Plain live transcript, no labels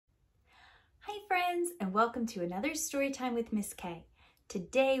friends, and welcome to another story time with Miss K.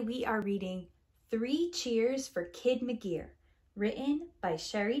 Today we are reading 3 Cheers for Kid McGear, written by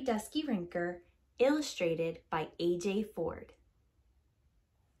Sherry Dusky Rinker, illustrated by A.J. Ford.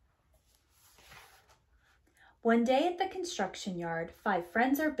 One day at the construction yard, 5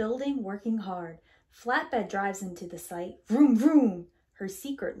 friends are building, working hard. Flatbed drives into the site. Vroom, vroom! Her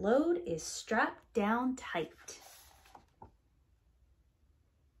secret load is strapped down tight.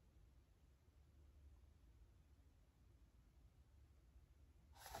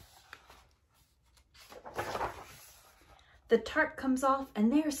 The tarp comes off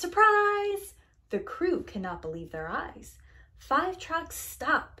and there's surprise! The crew cannot believe their eyes. 5 trucks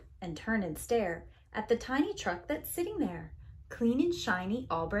stop and turn and stare at the tiny truck that's sitting there. Clean and shiny,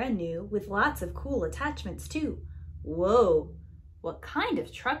 all brand new, with lots of cool attachments too. Whoa, what kind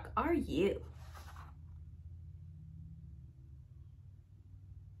of truck are you?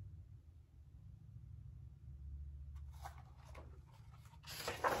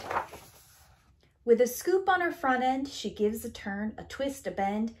 With a scoop on her front end, she gives a turn, a twist, a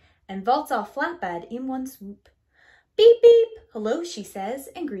bend, and vaults off flatbed in one swoop. Beep, beep, hello, she says,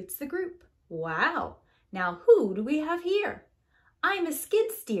 and greets the group. Wow, now who do we have here? I'm a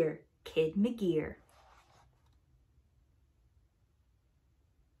skid steer, Kid McGear.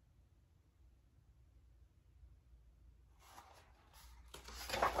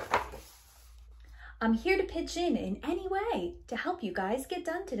 I'm here to pitch in any way to help you guys get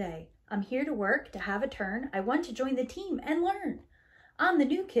done today. I'm here to work, to have a turn. I want to join the team and learn. I'm the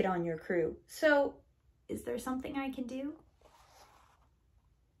new kid on your crew, so is there something I can do?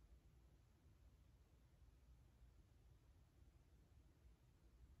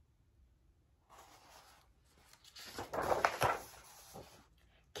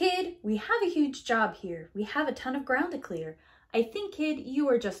 Kid, we have a huge job here. We have a ton of ground to clear. I think, kid, you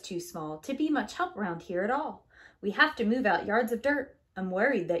are just too small to be much help around here at all. We have to move out yards of dirt. I'm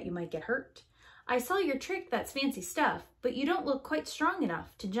worried that you might get hurt. I saw your trick, that's fancy stuff, but you don't look quite strong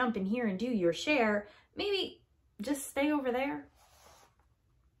enough to jump in here and do your share. Maybe just stay over there.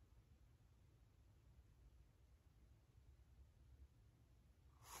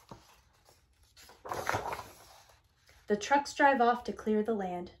 The trucks drive off to clear the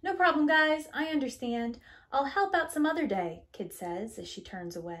land. No problem, guys, I understand. I'll help out some other day, Kid says as she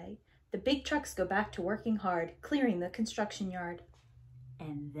turns away. The big trucks go back to working hard, clearing the construction yard.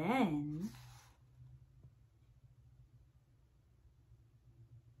 And then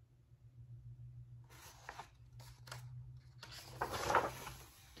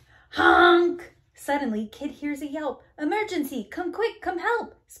honk! Suddenly, Kid hears a yelp. Emergency! Come quick, come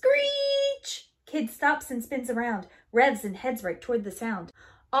help! Screech! Kid stops and spins around, revs and heads right toward the sound.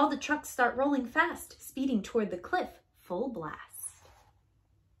 All the trucks start rolling fast, speeding toward the cliff, full blast.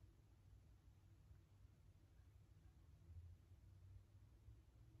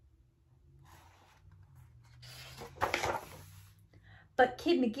 But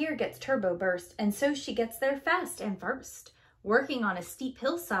Kid McGear gets turbo burst, and so she gets there fast and first. Working on a steep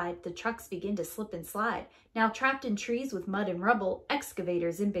hillside, the trucks begin to slip and slide. Now trapped in trees with mud and rubble,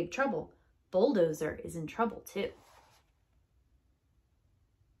 excavator's in big trouble. Bulldozer is in trouble too.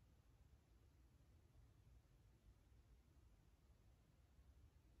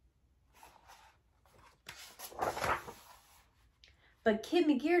 But Kid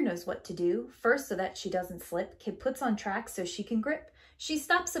McGear knows what to do. First, so that she doesn't slip, Kid puts on tracks so she can grip. She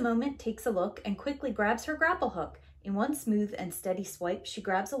stops a moment, takes a look, and quickly grabs her grapple hook. In one smooth and steady swipe, she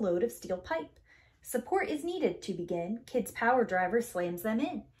grabs a load of steel pipe. Support is needed to begin. Kid's power driver slams them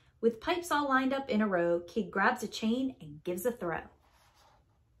in. With pipes all lined up in a row, Kid grabs a chain and gives a throw.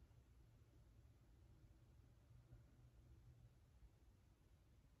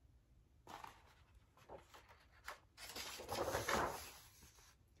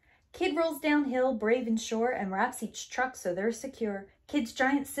 Kid rolls downhill, brave and sure, and wraps each truck so they're secure. Kid's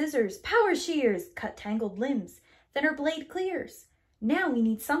giant scissors, power shears, cut tangled limbs. Then her blade clears. Now we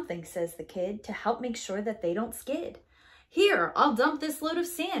need something, says the kid, to help make sure that they don't skid. Here, I'll dump this load of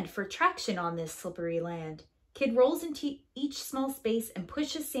sand for traction on this slippery land. Kid rolls into each small space and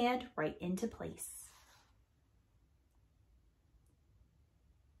pushes sand right into place.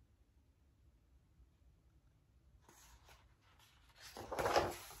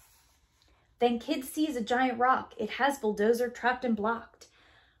 Then Kid sees a giant rock. It has Bulldozer trapped and blocked.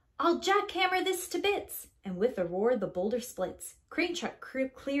 I'll jackhammer this to bits. And with a roar, the boulder splits. Crane truck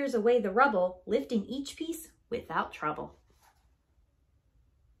clears away the rubble, lifting each piece without trouble.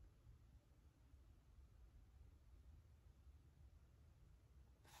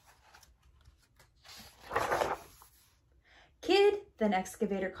 Kid, Then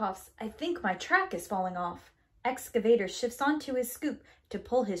Excavator coughs, I think my track is falling off. Excavator shifts onto his scoop to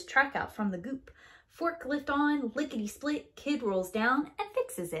pull his track out from the goop. Forklift on, lickety-split, Kid rolls down and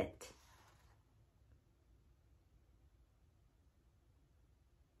fixes it.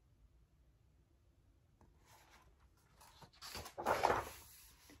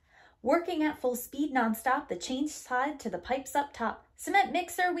 Working at full speed nonstop, the chain's tied to the pipes up top. Cement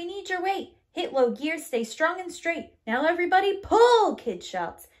mixer, we need your weight. Hit low gear, stay strong and straight. Now everybody pull, Kid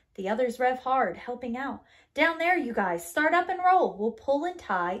shouts. The others rev hard, helping out. Down there, you guys, start up and roll. We'll pull and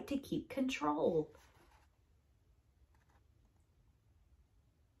tie to keep control.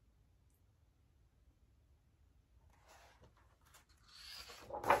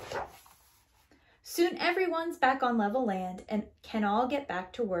 Soon everyone's back on level land and can all get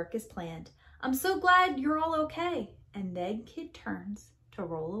back to work as planned. I'm so glad you're all okay. And then Kid turns to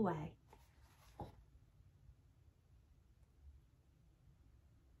roll away.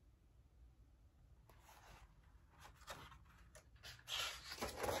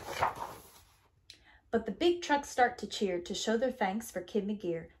 But the big trucks start to cheer to show their thanks for Kid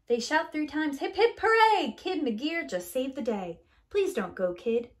McGear. They shout 3 times, hip hip hooray! Kid McGear just saved the day. Please don't go,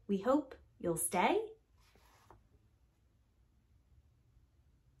 Kid. We hope you'll stay.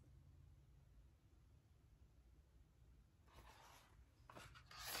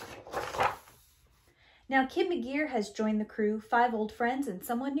 Now Kid McGear has joined the crew, 5 old friends and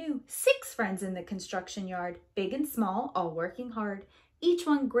someone new. 6 friends in the construction yard, big and small, all working hard. Each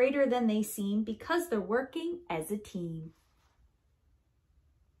one greater than they seem because they're working as a team.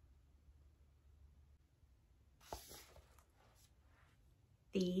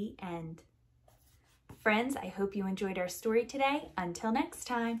 The end. Friends, I hope you enjoyed our story today. Until next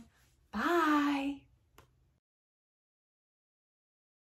time, bye.